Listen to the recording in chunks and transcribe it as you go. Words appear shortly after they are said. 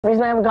The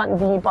reason I haven't gotten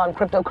deep on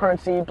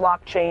cryptocurrency,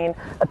 blockchain,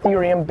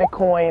 Ethereum,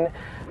 Bitcoin,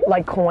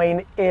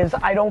 Litecoin is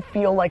I don't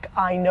feel like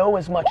I know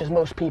as much as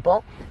most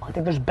people. I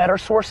think there's better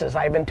sources.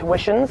 I have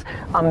intuitions.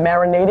 I'm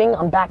marinating.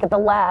 I'm back at the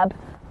lab.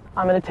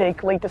 I'm gonna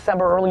take late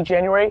December, early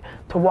January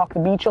to walk the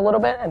beach a little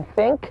bit and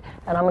think,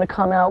 and I'm gonna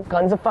come out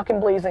guns a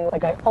fucking blazing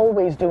like I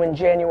always do in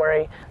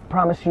January.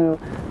 Promise you,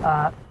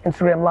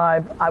 Instagram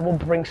Live, I will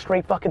bring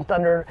straight fucking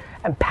thunder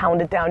and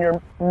pound it down your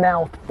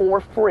mouth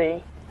for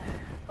free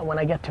when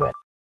I get to it.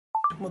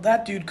 Well,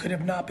 that dude could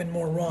have not been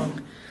more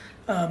wrong.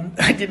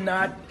 I did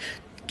not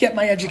get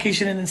my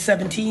education in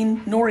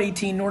 17, nor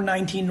 18, nor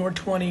 19, nor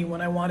 20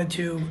 when I wanted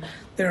to.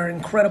 There are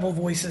incredible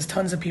voices,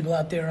 tons of people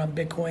out there on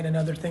Bitcoin and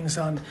other things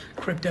on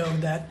crypto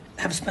that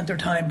have spent their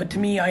time. But to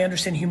me, I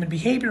understand human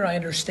behavior. I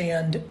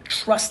understand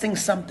trusting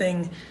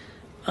something.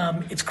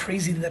 It's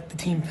crazy that the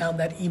team found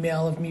that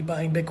email of me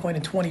buying Bitcoin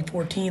in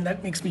 2014.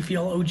 That makes me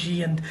feel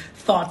OG and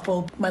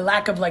thoughtful. My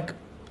lack of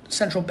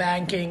central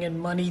banking and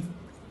money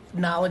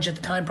knowledge at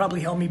the time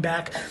probably held me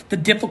back. The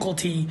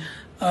difficulty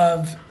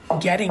of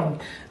getting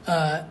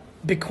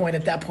Bitcoin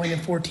at that point in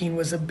 14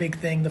 was a big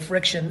thing. The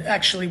friction,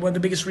 actually one of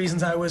the biggest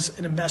reasons I was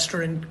an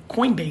investor in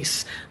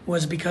Coinbase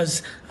was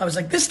because I was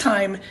like, this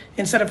time,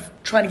 instead of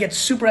trying to get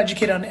super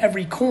educated on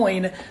every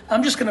coin,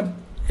 I'm just gonna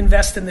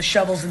invest in the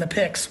shovels and the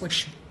picks,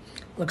 which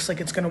looks like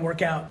it's gonna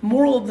work out.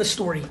 Moral of the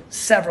story,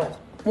 several.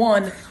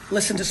 One,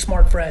 listen to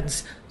smart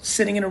friends.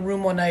 Sitting in a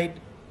room one night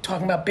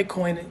talking about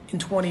Bitcoin in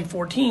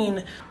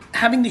 2014,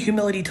 having the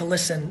humility to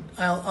listen.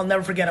 I'll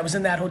never forget, I was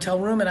in that hotel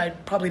room and I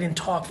probably didn't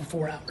talk for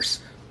 4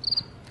 hours.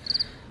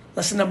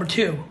 Lesson number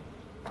 2,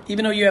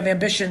 even though you have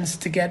ambitions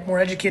to get more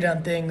educated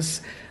on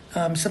things,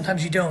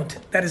 sometimes you don't.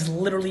 That is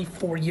literally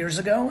 4 years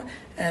ago,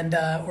 and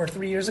or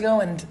 3 years ago,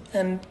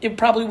 and it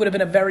probably would have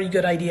been a very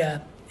good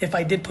idea if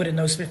I did put in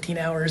those 15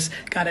 hours,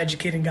 got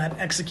educated and got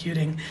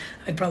executing.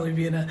 I'd probably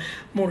be in a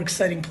more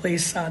exciting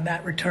place on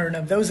that return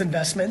of those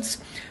investments.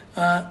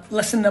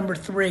 Lesson number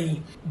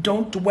 3,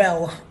 don't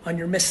dwell on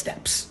your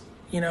missteps.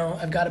 You know,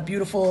 I've got a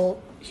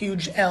beautiful,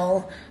 huge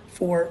L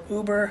for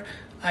Uber.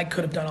 I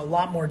could have done a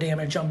lot more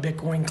damage on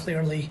Bitcoin,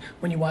 clearly,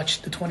 when you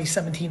watch the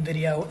 2017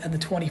 video and the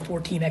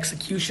 2014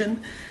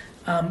 execution.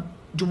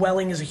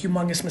 Dwelling is a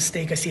humongous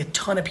mistake. I see a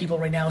ton of people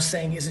right now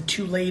saying, is it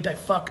too late? I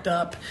fucked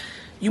up.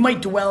 You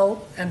might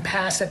dwell and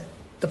pass at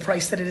the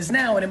price that it is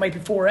now, and it might be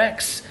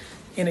 4X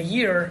in a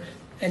year,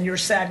 and you're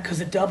sad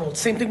because it doubled.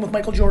 Same thing with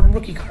Michael Jordan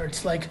rookie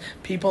cards. Like,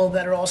 people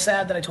that are all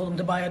sad that I told them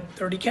to buy at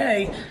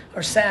 30K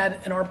are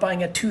sad and aren't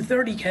buying at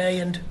 230K,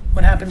 and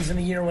what happens in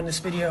a year when this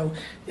video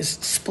is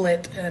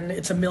split and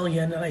it's $1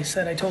 million, and I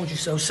said I told you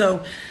so. So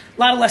a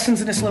lot of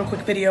lessons in this little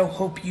quick video.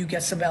 Hope you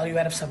get some value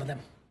out of some of them.